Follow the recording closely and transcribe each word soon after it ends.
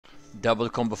Double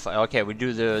combo fight. Okay, we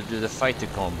do the fighter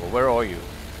combo. Where are you?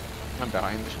 I'm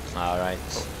behind. All right.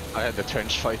 Oh, I had the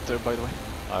trench fighter, by the way.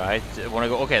 All right. Wanna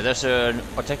go? Okay, there's an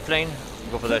attack plane.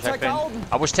 Go for the attack plane.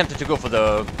 I was tempted to go for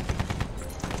the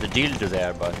dildo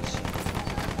there, but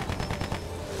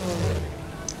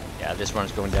yeah, this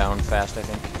one's going down fast, I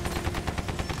think.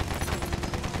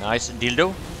 Nice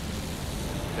dildo.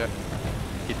 Yeah.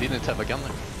 He didn't have a gun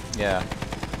there. Yeah.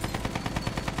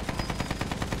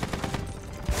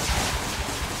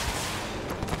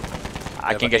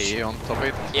 I can get on top of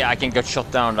it. Yeah, I can get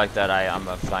shot down like that. I'm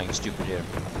flying stupid here.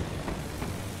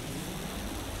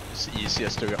 It's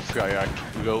easiest to fly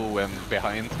like low and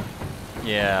behind.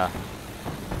 Yeah.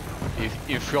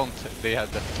 In front, they had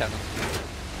that cannon.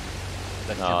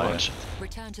 That can launch it.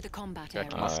 Return to the combat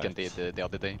Like area. Musken did the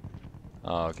other day.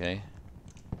 Oh, okay.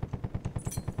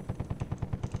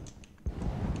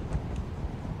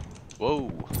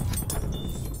 Whoa.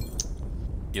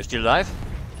 You're still alive?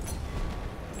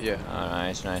 Yeah. Oh,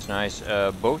 nice, nice, nice.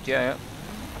 Boat, yeah, yeah.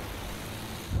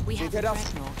 We have the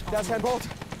dreadnought.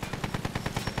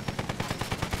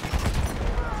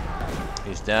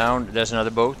 He's down. There's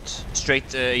another boat.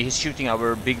 Straight, he's shooting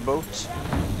our big boat.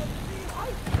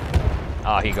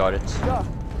 Ah, he got it.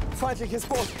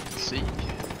 See.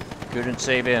 Couldn't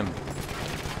save him.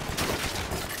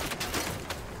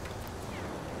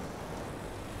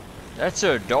 That's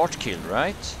a dart kill,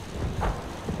 right?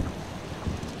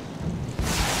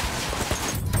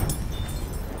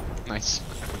 Nice.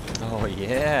 Oh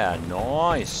yeah,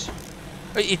 nice.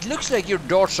 It looks like your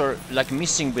darts are like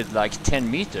missing with like 10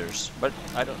 meters, but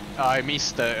I don't. I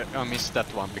missed that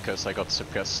one because I got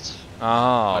suppressed.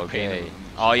 Oh, okay.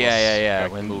 Oh yeah, yeah, yeah.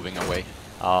 Like when moving away.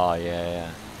 Oh yeah,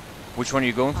 yeah. Which one are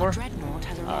you going for? Dreadnought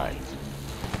has All arrived. right.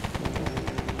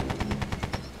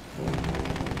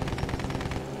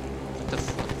 What the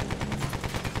fuck?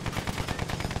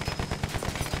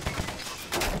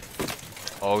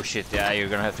 Oh shit! Yeah, you're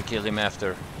gonna have to kill him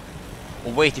after.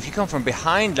 Oh wait, if you come from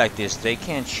behind like this, they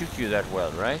can't shoot you that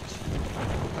well, right?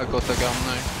 I got a gun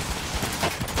now.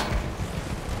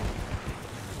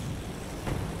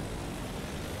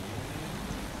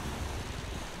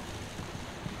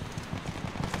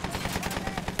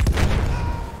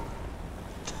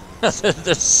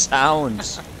 The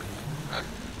sounds.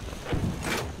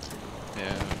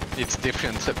 Yeah, it's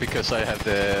different because I have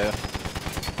the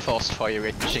fast fire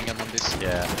machine gun on this.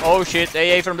 Yeah. Oh shit!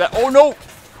 AA from that. Oh no!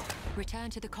 Return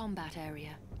to the combat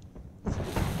area.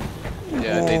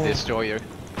 Yeah, they destroy her.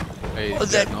 Oh,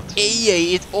 that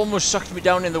AA! It almost sucked me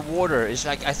down in the water. It's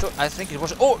like I think it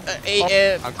was. Oh,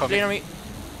 I'm coming. plane on me.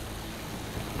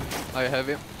 I have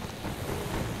him.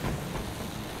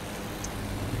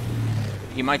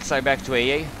 He might fly back to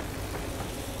AA.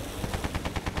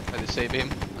 I just save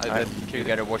him. You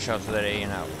gotta watch out for that AA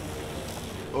now.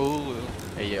 Oh,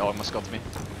 he almost got me.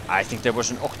 I think there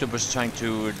was an octopus trying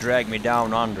to drag me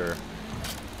down under.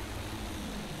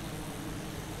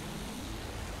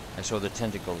 I saw the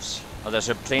tentacles. Oh, there's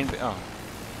a plane. Oh,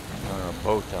 no,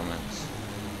 boat helmets.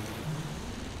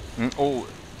 Oh,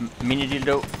 mini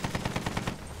dildo.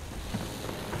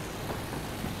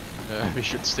 We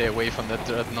should stay away from that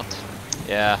dreadnought.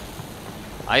 Yeah,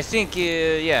 I think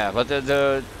yeah, but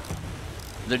the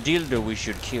dildo we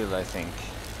should kill, I think.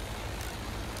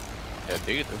 Yeah,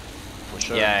 dildo, for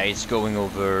sure. Yeah, it's going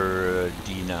over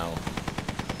D now.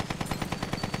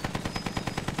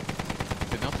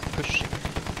 They're not pushing.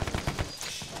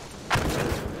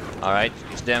 All right,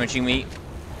 it's damaging me.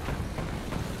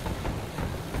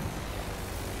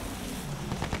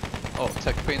 Oh,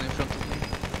 tech plane in front of me.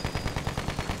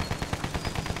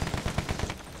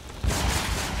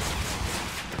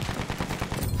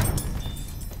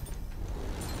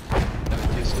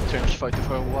 Haven't used the trench fighter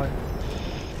for a while.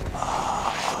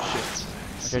 Shit.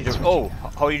 Okay, oh,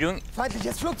 how are you doing?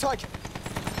 Feindliches Flugzeug!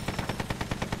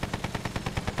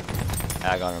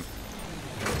 I got him.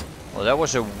 Well, that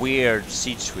was a weird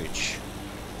seat switch.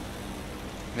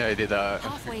 Yeah, I did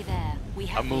Halfway there, we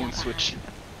have a the moon upper switch. hand.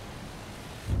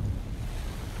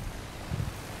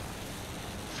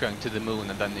 Flying to the moon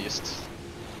and then just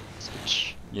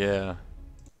switch. Yeah.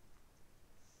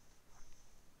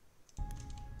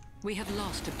 We have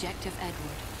lost objective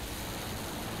Edward.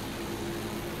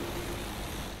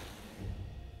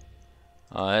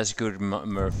 Oh, that's good,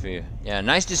 Murphy. Yeah,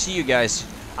 nice to see you guys.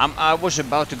 I was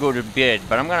about to go to bed,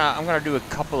 but I'm gonna do a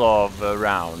couple of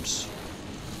rounds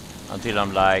until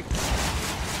I'm like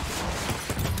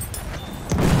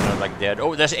dead.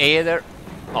 Oh, there's A there.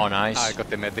 Oh, nice. I got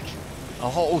the medic.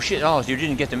 Oh shit! Oh, you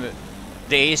didn't get the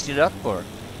A still up, or?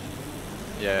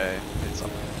 Yeah, it's up.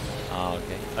 Oh,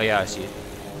 okay. Oh yeah, I see it.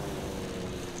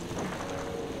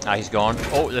 Ah, he's gone.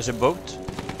 Oh, there's a boat.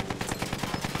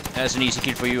 That's an easy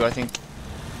kill for you, I think.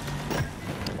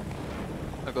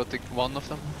 I got one of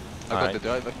them. I All got right. the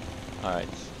driver. Alright.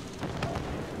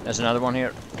 There's another one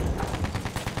here.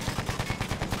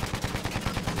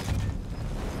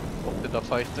 Did a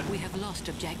fighter. We have lost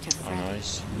objective Oh, Freddy.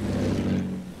 nice.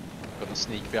 Gonna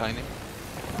sneak behind him.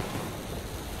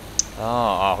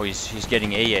 Oh, he's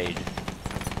getting AA'd.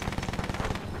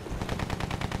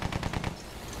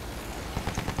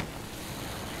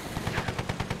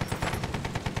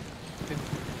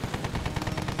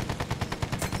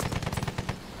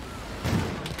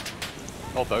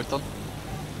 Oh, boat on.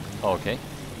 Okay.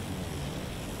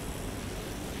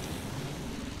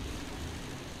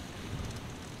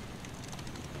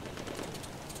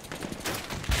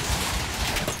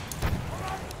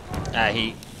 Ah,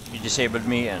 he disabled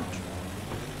me and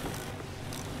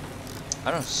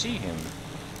I don't see him.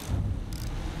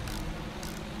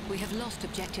 We have lost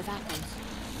objective apples.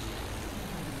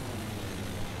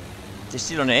 They're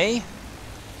still on A?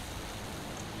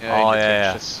 Yeah, Oh, in the yeah,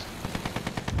 yeah. trenches.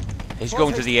 He's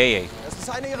going to the AA. Das ist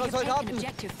einer We ihrer have taken Soldaten.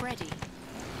 objective Freddy.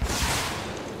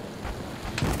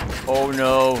 Oh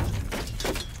no.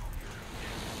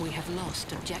 We have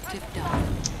lost objective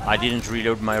Dove. I didn't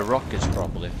reload my rockets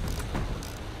properly.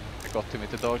 I got him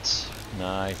with the darts.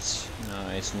 Nice,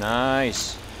 nice,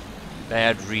 nice.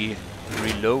 Bad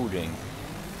reloading.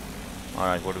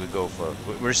 Alright, what do we go for?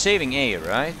 We're saving A,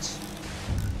 right?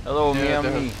 Hello, Yeah, they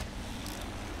Miami. have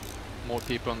more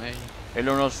people on A.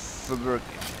 Hello, not Fubberg.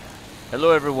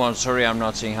 Hello, everyone. Sorry, I'm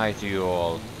not saying hi to you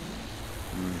all.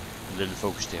 A little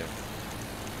focused here.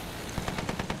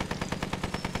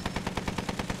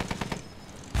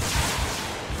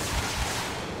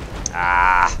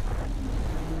 Ah!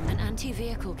 An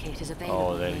anti-vehicle kit is available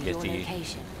Oh, they in get your the.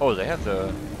 location. Oh, they have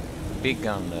the big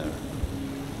gun there.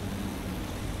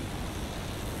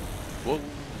 Whoa.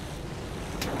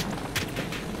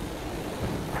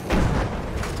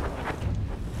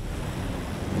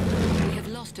 We have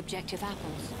lost objective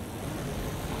apples.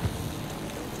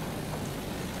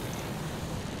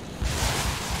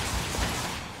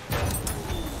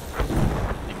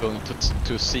 You're going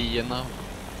to C now.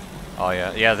 Oh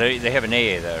yeah, yeah. They have an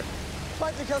AA there.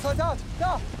 Feindlicher Soldat,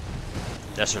 da!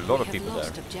 There's a lot We of people have there.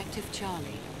 lost objective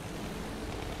Charlie.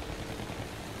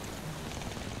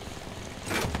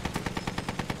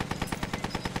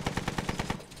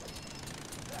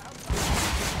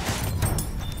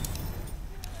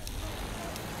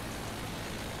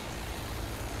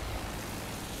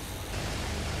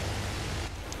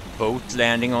 Boat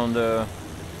landing on the.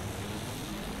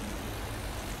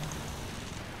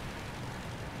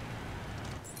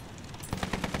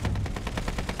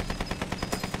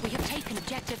 We have taken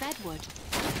objective Edward.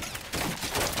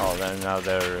 Oh, then now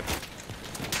they're.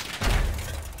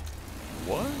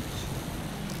 What?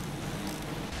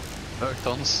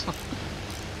 Burtons.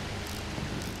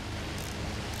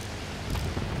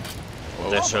 Oh,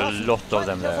 there's a lot of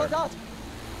them Feindlicher there. Soldat.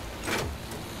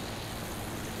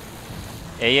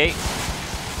 AA.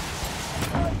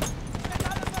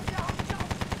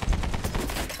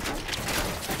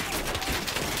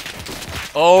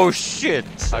 Oh shit!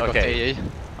 I got Okay. AA.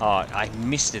 Oh, I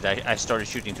missed it. I started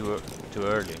shooting too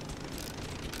early.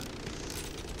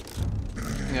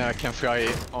 Yeah, I can fly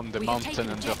on the We have mountain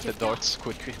taken and drop the objective darts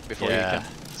quickly before Yeah. you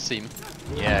can see him.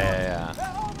 Yeah.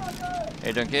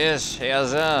 Hey, Donkeys. Hey,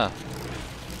 Azza.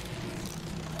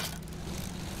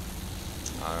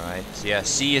 Alright. Yeah,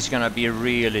 C is gonna be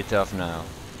really tough now.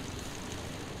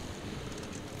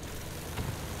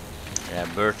 Yeah,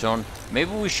 Burton.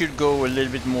 Maybe we should go a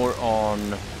little bit more on.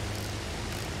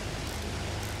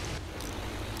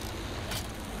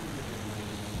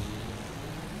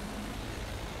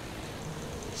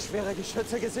 Schwere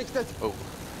Geschütze gesichtet. Oh.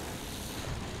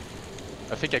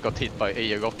 I think I got hit by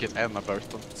a rocket and a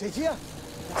Burton. Seht ihr?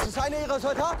 Das ist einer ihrer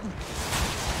Soldaten.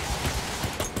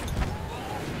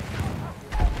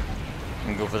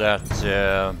 And go for that.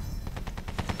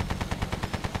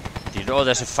 Oh,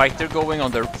 there's a fighter going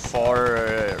on the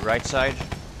far right side.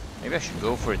 Maybe I should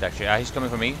go for it actually. Ah, he's coming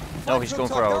for me. No, he's going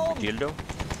for our dildo.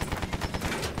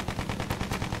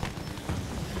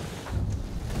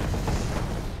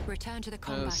 Return to the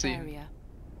combat see. area.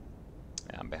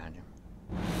 Yeah, I'm behind him.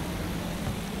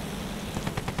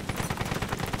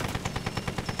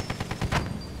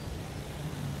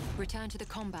 Return to the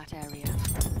combat area.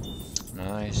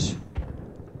 Nice.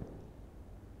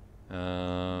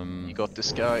 You got the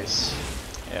skies.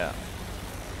 Yeah.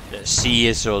 The C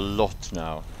is a lot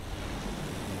now.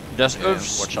 Does Yeah,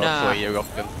 Ufs? watch out Nah, for a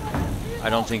rocket. I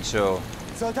don't think so.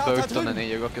 Soldat da Burton and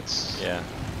drüben. a rockets. Yeah.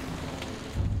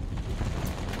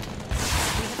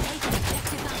 We have taken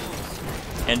objective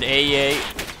And AA.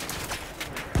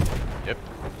 Yep.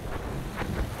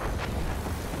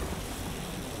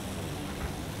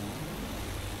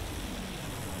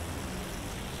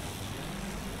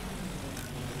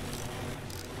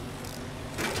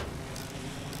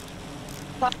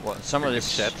 What? Some of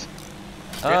this Chat.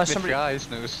 somebody. Eyes,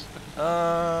 news.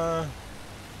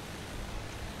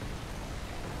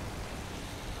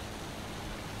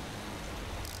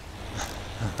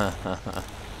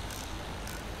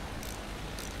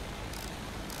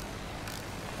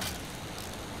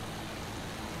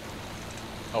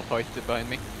 I'll fight it behind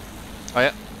me. Oh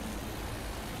yeah.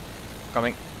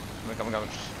 Coming. Coming.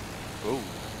 Oh.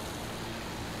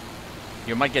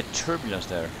 You might get turbulence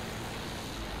there.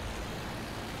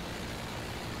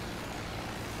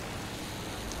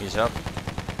 He's up.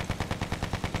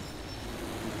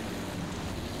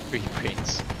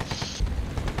 Reprints.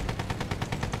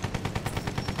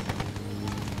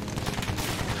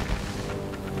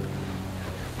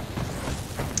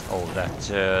 Oh,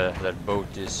 that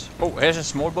boat is. Oh, here's a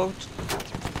small boat.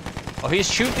 Oh, he's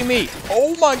shooting me!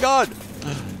 Oh my God!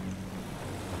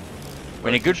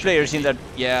 When a good player is in that,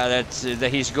 yeah, that's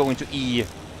that he's going to E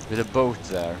with a boat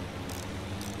there.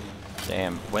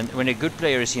 Damn. When a good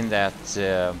player is in that,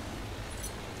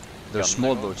 those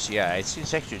small boats, yeah,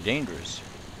 it's actually dangerous.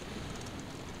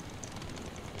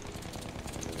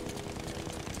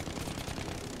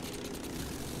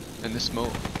 And the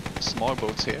small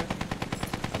boats here.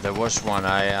 There was one,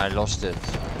 I lost it. We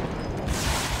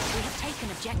have taken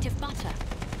objective butter.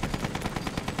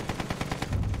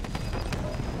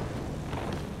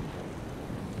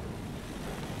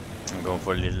 I'm going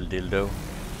for a little dildo.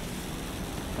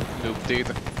 Noob dude.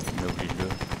 No dildo.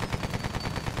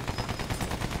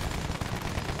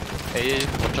 Hey,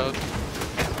 watch out.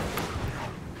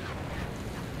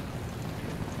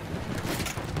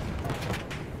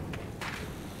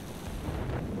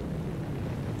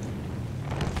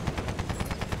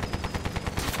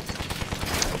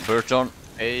 Burton.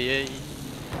 Hey.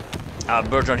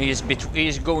 Burton,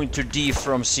 he's going to D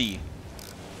from C.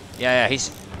 Yeah,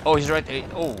 he's. Oh, he's right.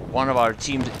 Oh, one of our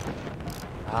team.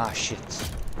 Ah, shit.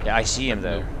 Yeah, I see him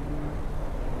there.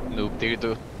 Noob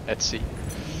dude at sea.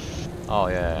 Oh,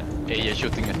 yeah. Hey, you're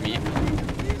shooting at me.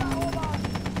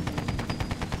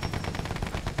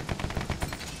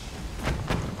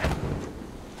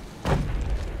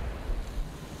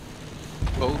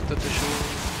 Boat at the shore.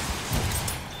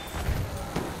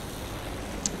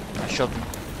 I shot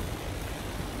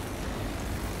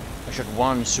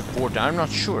one support. I'm not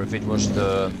sure if it was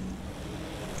the.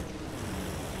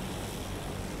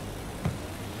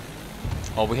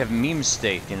 Oh, we have meme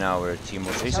state in our team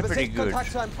also. He's a pretty good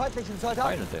pilot,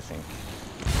 I think.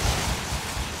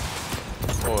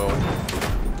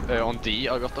 Oh, on D,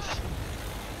 I got off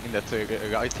in that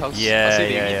right house. Yeah, I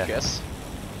see yeah. guess.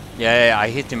 Yeah, I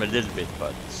hit him a little bit,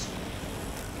 but.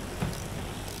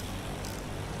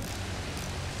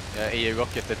 Yeah, A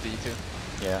rocket at D too.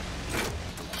 Yeah.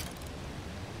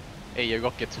 A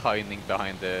rocket hiding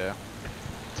behind the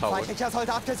tower. Feindlicher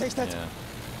Soldat gesichtet. Yeah.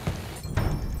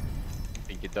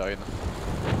 Big dino.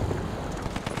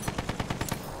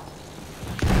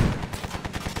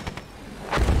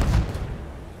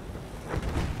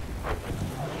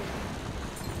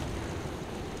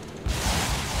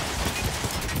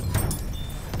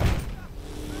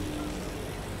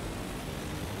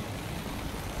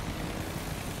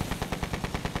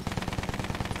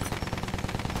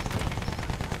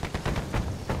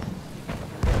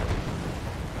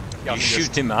 You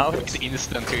shoot him out?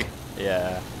 Instantly.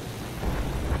 Yeah.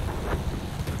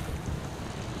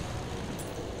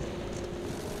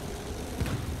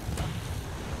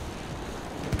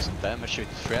 Some damage with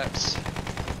frags.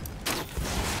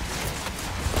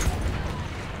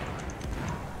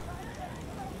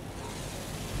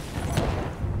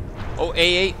 Oh,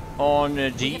 AA on We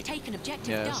D. have taken objective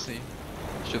Yeah, I dark. see.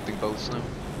 Shooting boats now.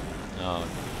 Oh,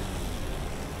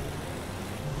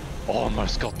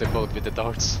 Almost got the boat with the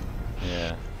darts.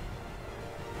 yeah.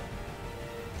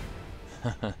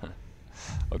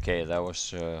 Okay, that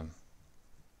was.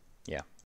 Yeah.